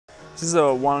This is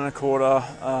a 1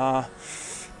 1/4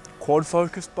 quad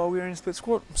focused Bulgarian split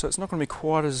squat, so it's not going to be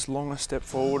quite as long a step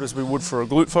forward as we would for a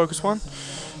glute focused one.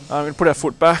 We're going to put our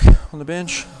foot back on the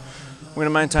bench. We're going to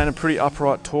maintain a pretty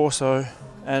upright torso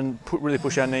and really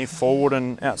push our knee forward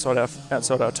and outside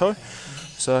our toe.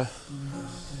 So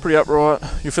pretty upright.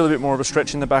 You'll feel a bit more of a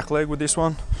stretch in the back leg with this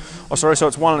one. Oh sorry, so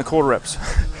it's 1 1/4 reps.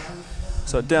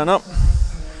 So down up,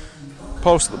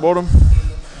 pulse at the bottom,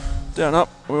 down up.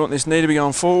 We want this knee to be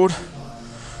going forward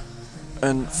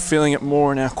and feeling it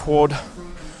more in our quad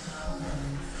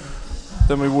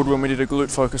than we would when we did a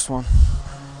glute focused one.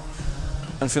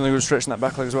 And feeling a good stretch in that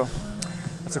back leg as well.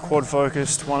 That's a quad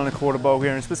focused 1 1/4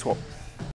 Bulgarian split squat.